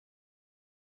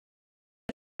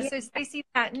So Staci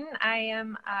Patton, I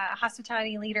am a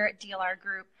hospitality leader at DLR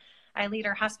Group. I lead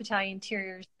our hospitality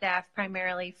interior staff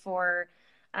primarily for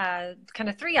kind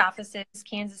of three offices,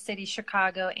 Kansas City,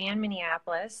 Chicago, and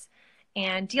Minneapolis.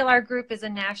 And DLR Group is a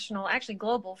national, actually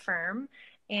global firm.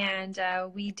 And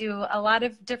we do a lot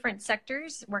of different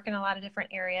sectors, work in a lot of different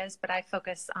areas, but I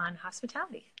focus on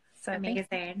hospitality. So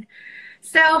amazing.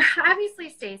 So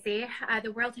obviously, Staci,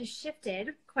 the world has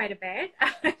shifted quite a bit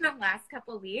in the last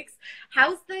couple of weeks.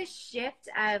 How's the shift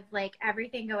of like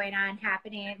everything going on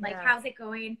happening? Like, how's it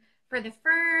going for the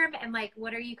firm? And like,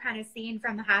 what are you kind of seeing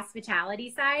from the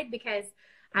hospitality side? Because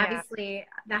obviously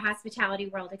the hospitality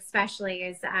world especially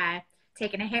is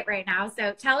taking a hit right now.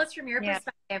 So tell us from your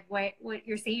perspective what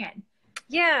you're seeing.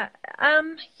 Yeah,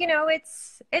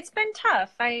 it's been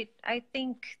tough. I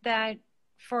think that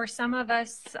for some of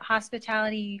us,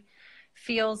 hospitality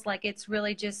feels like it's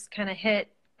really just kind of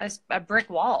hit a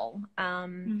brick wall.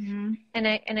 And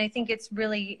I think it's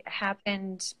really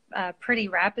happened pretty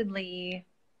rapidly,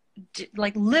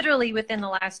 like literally within the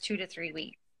last 2 to 3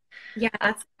 weeks. Yeah,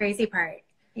 that's the crazy part.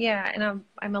 Yeah, and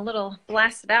I'm a little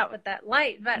blasted out with that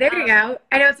light, but there you go.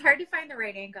 I know it's hard to find the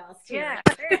right angles too. Yeah,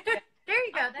 there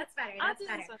you go. That's better. That's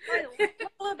better.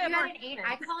 A little bit more.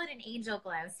 I call it an angel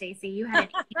glow, Staci. You had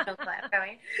an angel glow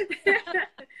going.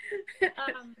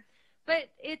 But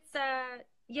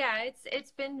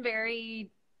it's been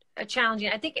very challenging.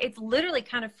 I think it's literally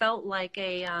kind of felt like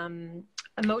a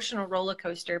emotional roller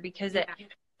coaster because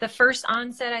the first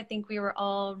onset, I think we were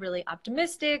all really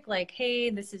optimistic, like, hey,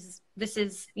 this is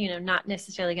not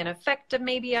necessarily going to affect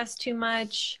maybe us too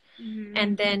much.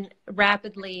 And then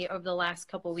rapidly over the last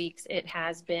couple of weeks, it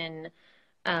has been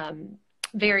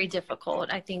very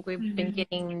difficult. I think we've been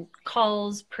getting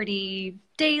calls pretty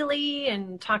daily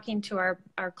and talking to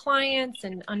our clients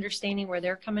and understanding where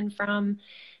they're coming from.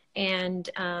 And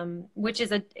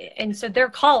so their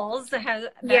calls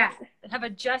have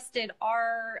adjusted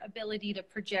our ability to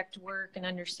project work and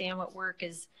understand what work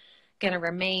is going to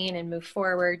remain and move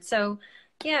forward. So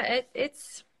yeah,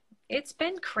 it's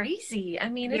been crazy. I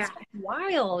mean, it's been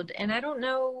wild, and I don't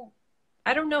know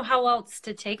how else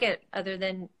to take it other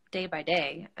than day by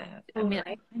day. I mean,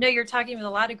 I know you're talking with a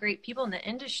lot of great people in the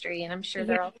industry, and I'm sure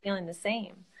they're all feeling the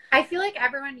same. I feel like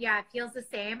everyone, feels the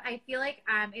same. I feel like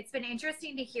it's been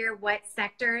interesting to hear what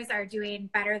sectors are doing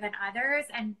better than others.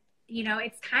 And,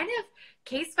 it's kind of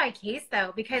case by case,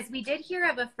 though, because we did hear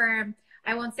of a firm,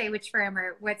 I won't say which firm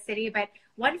or what city, but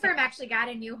one firm actually got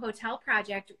a new hotel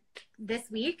project this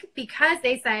week because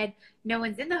they said no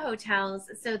one's in the hotels.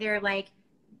 So they're like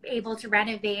able to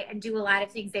renovate and do a lot of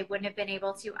things they wouldn't have been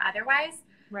able to otherwise.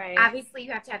 Right. Obviously,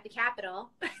 you have to have the capital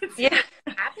to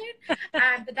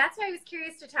happen. But that's why I was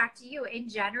curious to talk to you in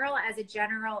general, as a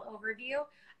general overview.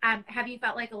 Have you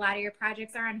felt like a lot of your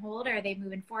projects are on hold, or are they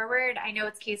moving forward? I know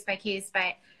it's case by case,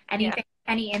 but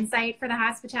any insight for the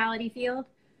hospitality field?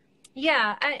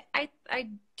 Yeah, I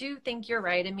do think you're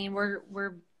right. I mean,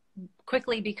 we're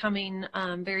quickly becoming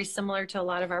very similar to a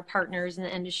lot of our partners in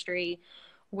the industry,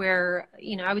 where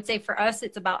I would say for us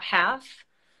it's about half.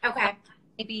 Okay.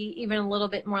 Maybe even a little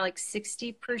bit more, like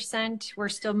 60%. We're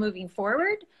still moving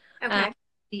forward. Okay.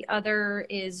 The other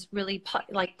is really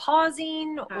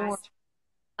pausing or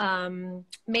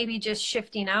maybe just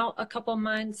shifting out a couple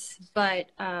months. But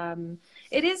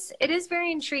it is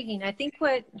very intriguing. I think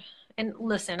and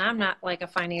listen, I'm not like a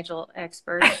financial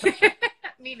expert.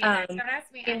 Me neither. Don't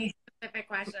ask me any specific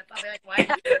questions. I'll be like,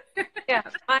 what? Yeah,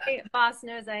 my boss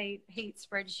knows I hate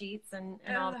spreadsheets and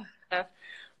all that stuff.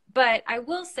 But I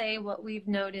will say what we've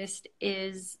noticed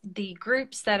is the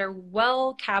groups that are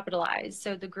well capitalized.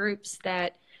 So the groups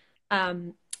that,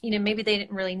 maybe they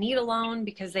didn't really need a loan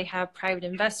because they have private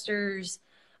investors.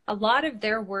 A lot of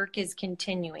their work is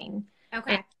continuing.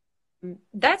 Okay. And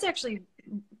that's actually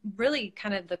really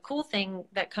kind of the cool thing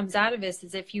that comes out of this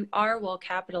is if you are well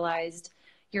capitalized,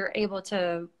 you're able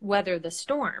to weather the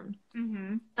storm.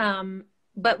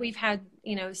 But we've had,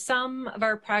 some of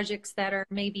our projects that are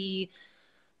maybe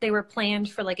they were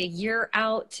planned for like a year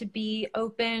out to be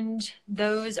opened.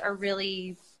 Those are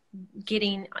really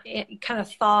getting kind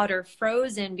of thawed or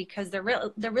frozen because they're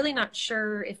really not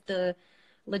sure if the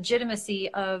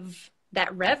legitimacy of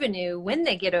that revenue when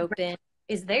they get open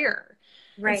is there.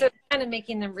 Right. And so it's kind of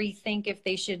making them rethink if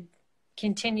they should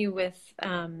continue with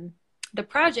the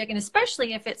project, and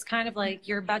especially if it's kind of like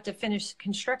you're about to finish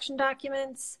construction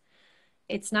documents.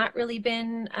 It's not really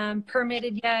been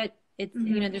permitted yet. It's,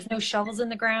 there's no shovels in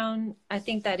the ground. I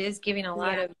think that is giving a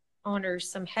lot of owners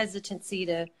some hesitancy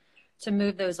to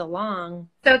move those along.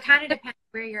 So it kind of depends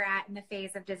where you're at in the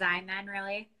phase of design then,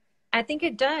 really? I think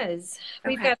it does. Okay.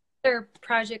 We've got another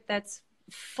project that's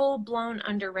full blown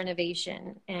under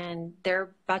renovation, and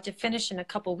they're about to finish in a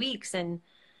couple weeks. And,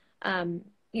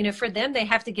 you know, for them, they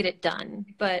have to get it done.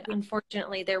 But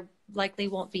unfortunately, there likely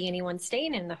won't be anyone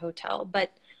staying in the hotel,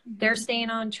 but they're staying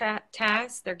on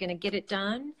task. They're going to get it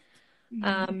done.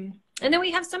 And then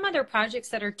we have some other projects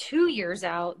that are 2 years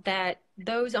out that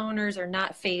those owners are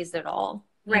not phased at all.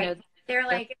 Right. You know, they're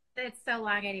like, it's so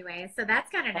long anyway. So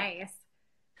that's kind of nice.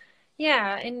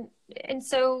 Yeah. And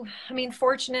so, I mean,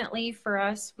 fortunately for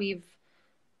us, we've,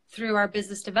 through our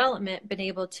business development, been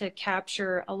able to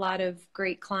capture a lot of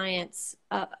great clients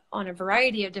on a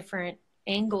variety of different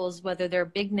angles, whether they're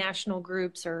big national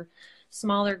groups or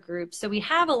smaller groups. So we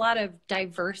have a lot of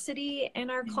diversity in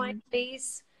our client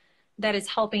base that is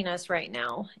helping us right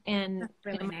now. And That's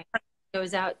really nice.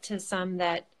 Goes out to some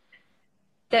that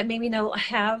maybe don't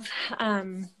have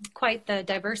quite the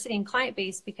diversity in client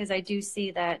base, because I do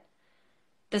see that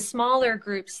the smaller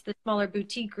groups, the smaller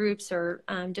boutique groups, or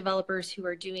developers who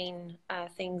are doing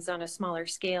things on a smaller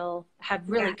scale have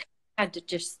really had to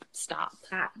just stop.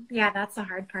 Yeah, that's the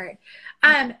hard part.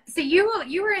 So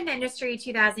you were in the industry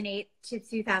 2008 to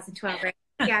 2012, right?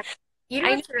 Yeah. You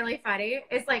know what's really funny?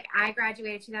 It's like I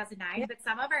graduated 2009, but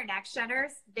some of our next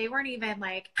geners, they weren't even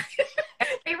like,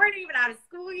 they weren't even out of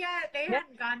school yet. They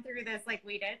hadn't gone through this like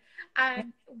we did.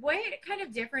 What kind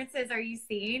of differences are you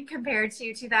seeing compared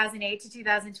to 2008 to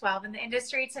 2012 in the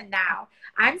industry to now?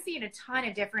 I'm seeing a ton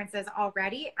of differences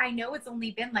already. I know it's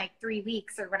only been like 3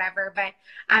 weeks or whatever, but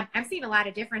I'm seeing a lot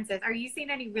of differences. Are you seeing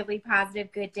any really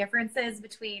positive, good differences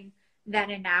between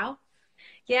then and now?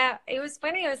 Yeah, it was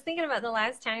funny. I was thinking about the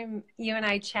last time you and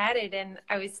I chatted, and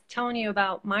I was telling you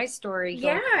about my story.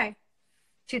 Yeah.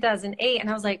 2008. And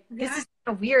I was like, this is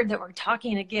so weird that we're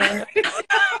talking again.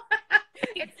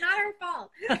 It's not our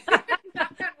fault.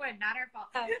 Knock on wood, not our fault.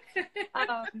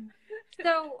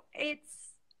 So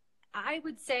I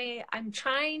would say I'm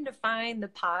trying to find the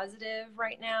positive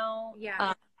right now.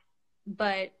 Yeah.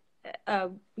 But,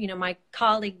 you know, my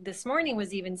colleague this morning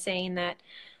was even saying that,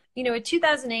 you know, in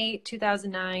 2008,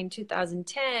 2009,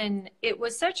 2010, it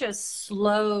was such a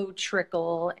slow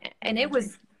trickle, and it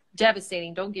was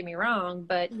devastating, don't get me wrong,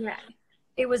 but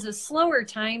it was a slower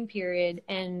time period,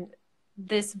 and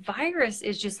this virus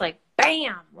is just like,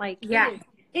 bam, like it is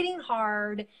hitting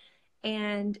hard,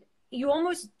 and you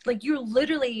almost, like, you're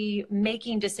literally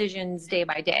making decisions day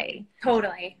by day.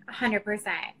 Totally, 100%.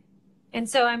 And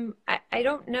so I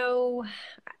don't know,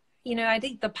 you know, I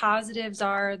think the positives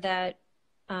are that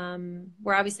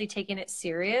we're obviously taking it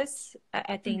serious.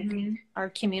 I think our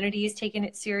community is taking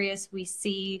it serious. We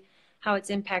see how it's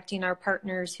impacting our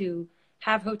partners who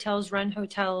have hotels, run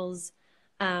hotels.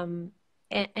 And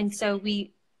so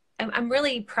I'm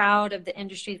really proud of the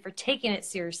industry for taking it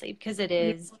seriously, because it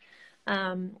is.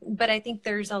 But I think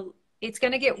it's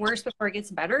going to get worse before it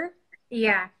gets better.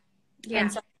 Yeah.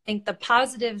 And so I think the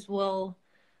positives will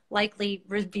likely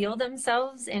reveal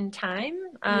themselves in time.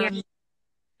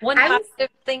 One positive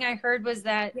thing I heard was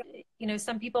that, you know,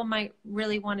 some people might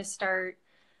really want to start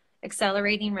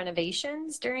accelerating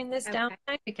renovations during this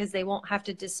downtime because they won't have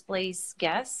to displace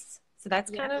guests. So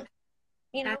that's kind of,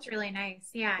 you know. That's really nice.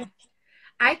 Yeah.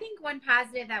 I think one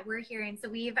positive that we're hearing, so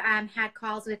we've had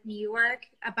calls with New York,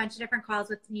 a bunch of different calls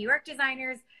with New York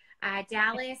designers,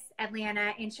 Dallas,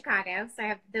 Atlanta, and Chicago.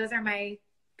 So those are my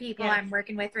people I'm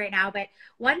working with right now. But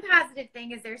one positive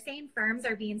thing is they're saying firms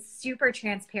are being super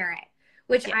transparent,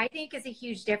 which I think is a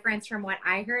huge difference from what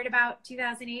I heard about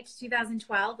 2008 to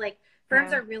 2012. Like,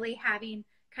 firms are really having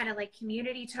kind of like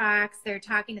community talks. They're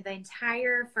talking to the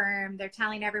entire firm. They're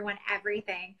telling everyone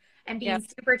everything and being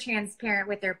super transparent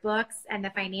with their books and the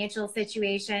financial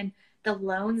situation, the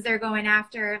loans they're going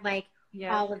after, like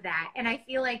all of that. And I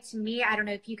feel like, to me, I don't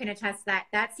know if you can attest to that,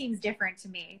 that seems different to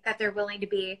me, that they're willing to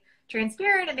be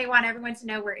transparent and they want everyone to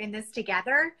know we're in this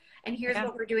together. And here's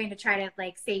what we're doing to try to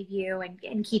like save you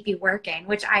and keep you working,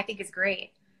 which I think is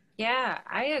great. Yeah,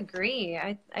 I agree.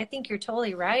 I think you're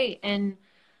totally right. And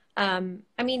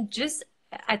I mean,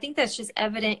 I think that's just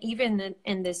evident even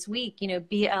in this week. You know,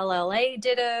 BLLA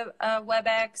did a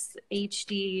WebEx,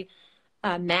 HD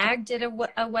Mag did a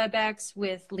WebEx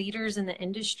with leaders in the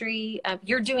industry.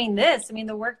 You're doing this. I mean,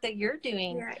 the work that you're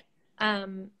doing.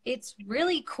 It's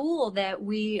really cool that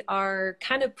we are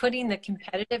kind of putting the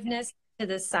competitiveness to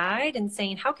the side and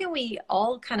saying, how can we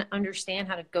all kind of understand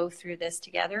how to go through this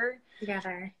together?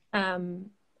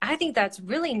 I think that's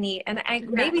really neat. And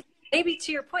maybe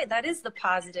to your point, that is the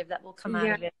positive that will come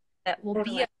out of it, that will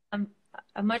be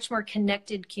a much more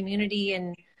connected community,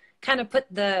 and kind of put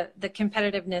the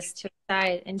competitiveness to the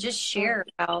side and just share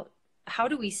about how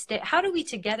do we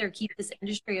together keep this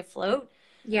industry afloat.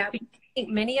 I think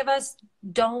many of us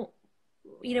don't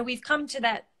you know, we've come to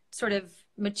that sort of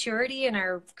maturity in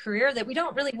our career that we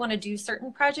don't really want to do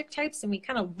certain project types, and we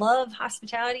kind of love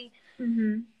hospitality.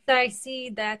 Mm-hmm. So I see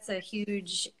that's a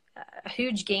huge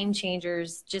game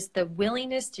changers, just the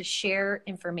willingness to share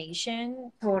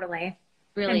information. Totally. And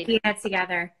Really, being it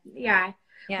together. Yeah.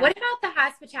 yeah. What about the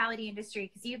hospitality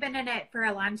industry? Because you've been in it for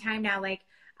a long time now. Like,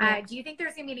 Yeah. do you think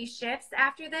there's gonna be any shifts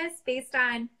after this based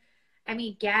on, I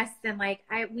mean, guests and like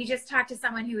we just talked to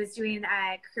someone who was doing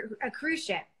a cruise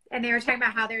ship, and they were talking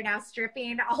about how they're now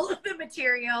stripping all of the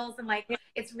materials, and like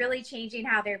it's really changing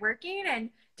how they're working and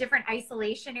different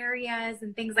isolation areas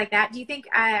and things like that. Do you think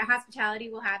hospitality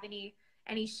will have any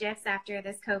shifts after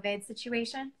this COVID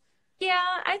situation? Yeah,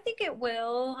 I think it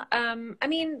will. I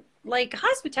mean, like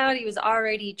hospitality was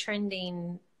already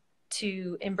trending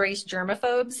to embrace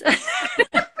germaphobes.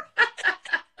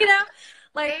 You know,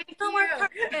 like Thank no more you.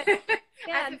 carpet.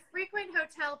 Yeah, As a frequent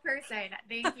hotel person,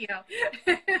 thank you.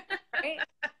 right.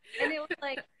 And it was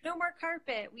like no more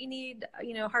carpet. We need,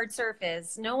 you know, hard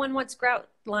surface. No one wants grout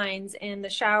lines in the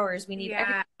showers. We need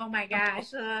everything. Yeah. Oh my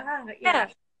gosh. Yeah. Yeah.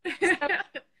 So,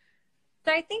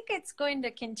 so I think it's going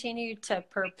to continue to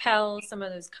propel some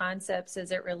of those concepts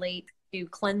as it relates to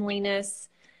cleanliness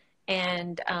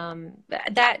and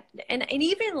that and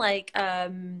even like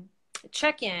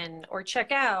check-in or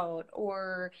check-out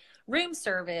or room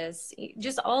service,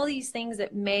 just all these things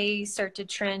that may start to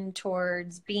trend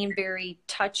towards being very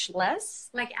touchless.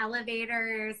 Like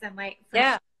elevators and like,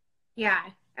 Yeah. yeah.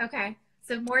 Okay.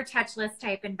 So more touchless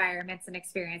type environments and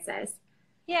experiences.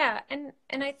 Yeah. And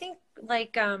I think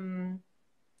like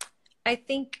I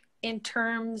think in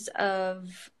terms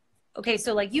of okay,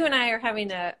 so like you and I are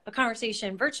having a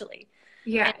conversation virtually.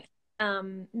 Yeah.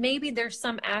 And maybe there's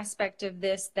some aspect of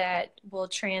this that will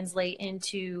translate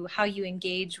into how you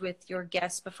engage with your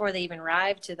guests before they even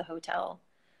arrive to the hotel.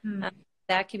 Hmm.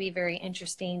 That could be very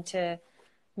interesting to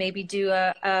maybe do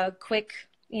a quick,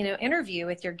 you know, interview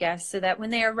with your guests so that when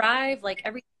they arrive, like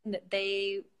everything that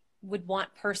they would want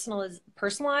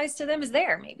personalized to them is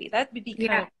there. Maybe that would be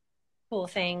kind of a cool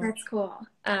thing. That's cool.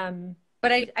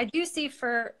 But I do see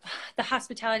for the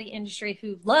hospitality industry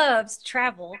who loves to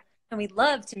travel and we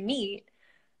love to meet,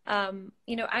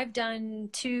 you know, I've done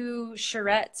 2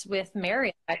 charrettes with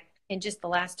Marriott in just the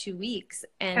last 2 weeks.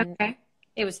 And Okay.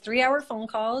 it was 3-hour phone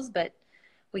calls, but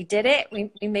we did it. We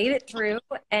made it through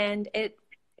and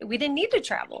we didn't need to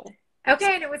travel.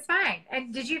 Okay. And it was fine.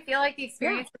 And did you feel like the Yeah.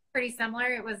 experience was pretty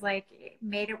similar? It was like, it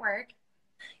made it work.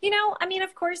 You know, I mean,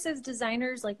 of course, as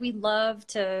designers, like we love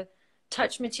to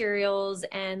touch materials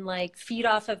and like feed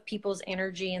off of people's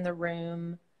energy in the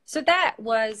room. So that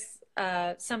was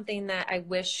something that I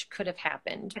wish could have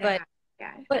happened. Yeah.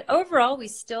 But overall, we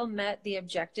still met the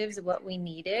objectives of what we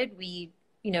needed. We,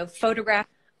 you know, photographed.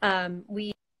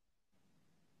 We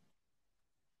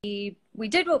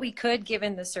did what we could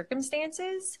given the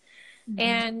circumstances, Mm-hmm.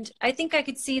 and I think I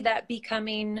could see that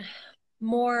becoming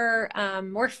more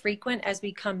frequent as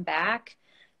we come back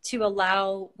to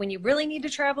allow when you really need to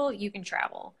travel, you can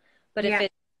travel. But Yeah.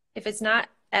 if it's not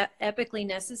epically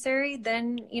necessary,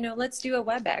 then you know let's do a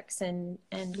WebEx and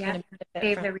Yeah. kind of benefit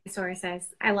Save from. the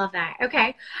resources. I love that.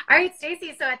 Okay. All right,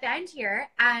 Staci. So at the end here,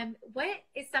 what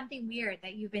is something weird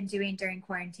that you've been doing during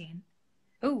quarantine?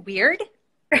 Oh, weird.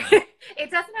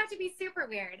 It doesn't have to be super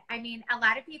weird. I mean, a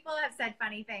lot of people have said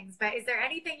funny things, but is there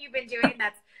anything you've been doing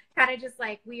that's kind of just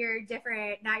like weird,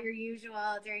 different, not your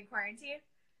usual during quarantine?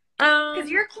 Because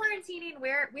you're quarantining.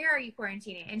 Where are you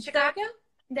quarantining? In Chicago?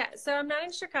 Yeah, so I'm not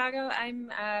in Chicago. I'm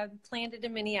planted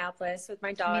in Minneapolis with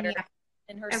my daughter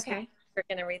and her school Okay.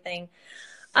 and everything.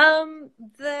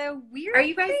 The weird Are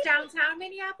you guys thing, downtown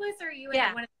Minneapolis or are you in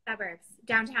one of the suburbs?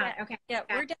 Downtown. yeah, Okay. yeah,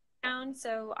 we're downtown.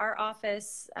 So our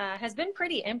office has been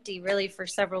pretty empty really for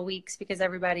several weeks because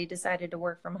everybody decided to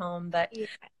work from home. But Yeah.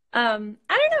 I don't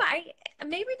know. I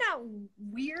maybe not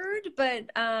weird, but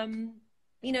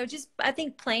you know, just I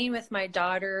think playing with my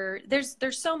daughter. There's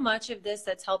so much of this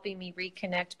that's helping me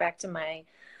reconnect back to my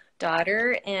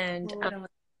daughter, and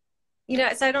you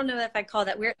know, so I don't know if I call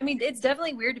that weird. I mean, it's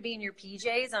definitely weird to be in your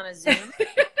PJs on a Zoom.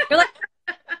 You're like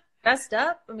dressed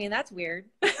up. I mean, that's weird.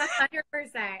 100%,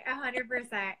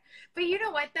 100%. But you know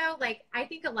what though? Like, I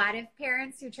think a lot of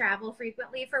parents who travel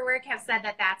frequently for work have said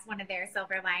that that's one of their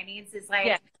silver linings is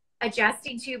like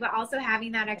adjusting to, but also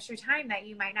having that extra time that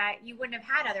you wouldn't have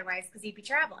had otherwise because you'd be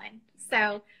traveling.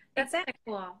 So that's kind of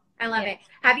cool. I love it.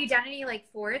 Have you done any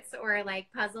like forts or like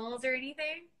puzzles or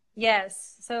anything?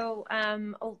 Yes. So,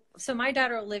 so my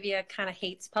daughter Olivia kind of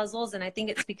hates puzzles, and I think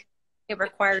it's because it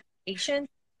requires patience.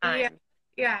 Yeah.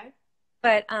 Yeah.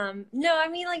 But no, I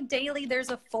mean like daily there's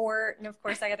a fort, and of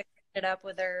course I got to clean it up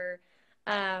with her.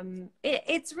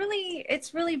 It's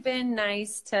really been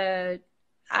nice to,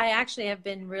 I actually have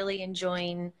been really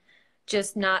enjoying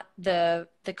just not the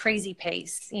crazy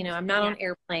pace. You know, I'm not Yeah. on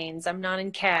airplanes, I'm not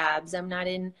in cabs, I'm not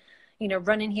in, you know,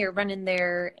 running here, running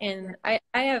there. And I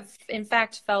have in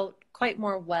fact felt quite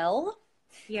more well.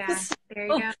 Yeah. There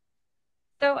you So, go.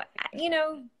 so, you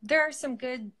know, there are some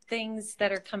good things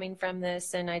that are coming from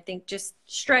this, and I think just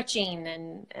stretching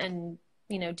and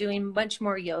you know, doing much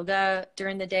more yoga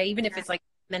during the day, even if Yeah. it's like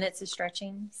minutes of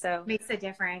stretching. So Makes a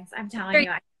difference. I'm telling very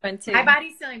you. fun My too.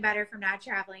 body's feeling better from not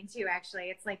traveling too, actually.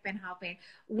 It's like been helping.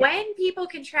 When people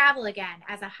can travel again,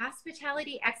 as a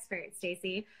hospitality expert,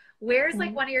 Staci, where's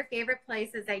like Mhm. one of your favorite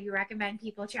places that you recommend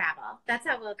people travel? That's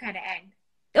how we'll kind of end.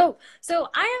 Oh, so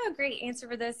I have a great answer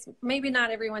for this. Maybe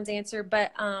not everyone's answer,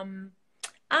 but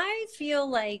I feel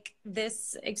like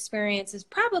this experience is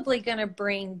probably going to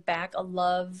bring back a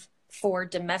love for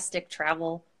domestic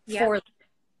travel Yep. for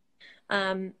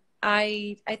Um,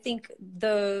 I think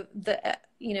the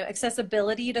you know,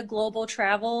 accessibility to global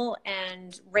travel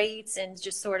and rates and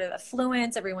just sort of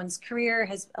affluence, everyone's career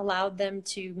has allowed them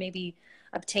to maybe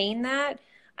obtain that.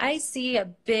 I see a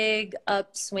big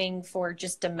upswing for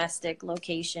just domestic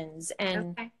locations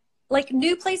and Okay. like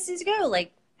new places to go.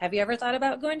 Like, have you ever thought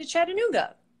about going to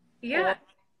Chattanooga or, Yeah.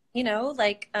 you know,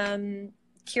 like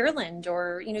Kierland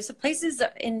or, you know, some places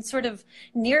in sort of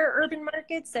near urban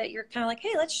markets that you're kind of like,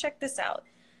 hey, let's check this out.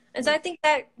 And so Yeah. I think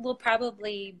that will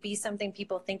probably be something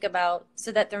people think about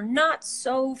so that they're not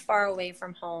so far away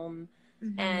from home.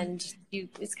 Mhm. And you,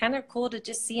 it's kind of cool to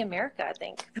just see America, I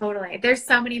think. Totally. There's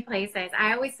so many places.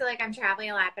 I always feel like I'm traveling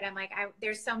a lot, but I'm like,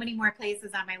 there's so many more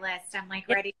places on my list. I'm like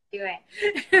Yeah, ready to do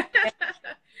it. yeah.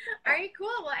 All right, cool.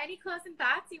 Well, any closing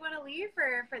thoughts you want to leave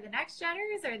for the next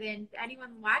jetters or then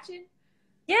anyone watching?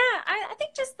 Yeah, I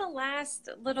think just the last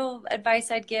little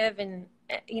advice I'd give, and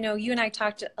you know, you and I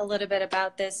talked a little bit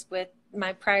about this with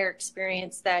my prior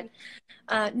experience that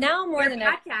now more Your than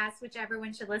ever, podcast, which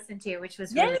everyone should listen to, which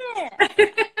was really yeah,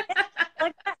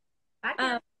 like that. podcast.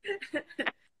 Um,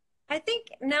 I think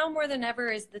now more than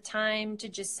ever is the time to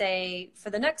just say,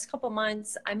 for the next couple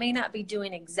months, I may not be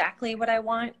doing exactly what I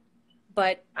want,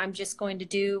 but I'm just going to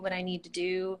do what I need to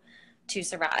do to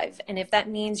survive. And if that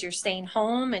means you're staying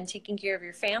home and taking care of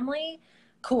your family,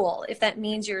 cool. If that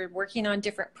means you're working on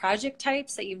different project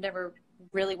types that you've never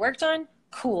really worked on,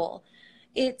 cool.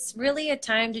 It's really a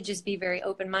time to just be very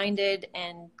open-minded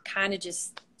and kind of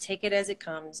just take it as it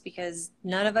comes because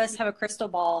none of us have a crystal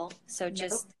ball. So Nope.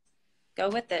 just go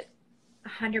with it.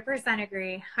 100%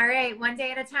 agree. All right, one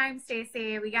day at a time,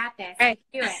 Staci. We got this. All We right.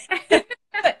 can do Do it.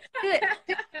 it. Do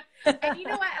it. And you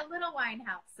know what? A little wine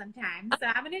helps sometimes. So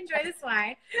I'm gonna enjoy this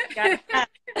wine. Got it.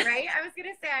 Right? I was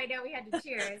gonna say I know we had to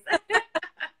cheers.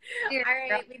 Cheers, All girl.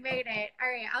 right, we made it. All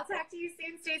right, I'll talk to you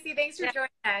soon, Staci. Thanks for Yeah. joining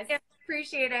us. Yeah.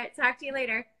 Appreciate it. Talk to you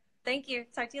later. Thank you.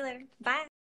 Talk to you later. Bye.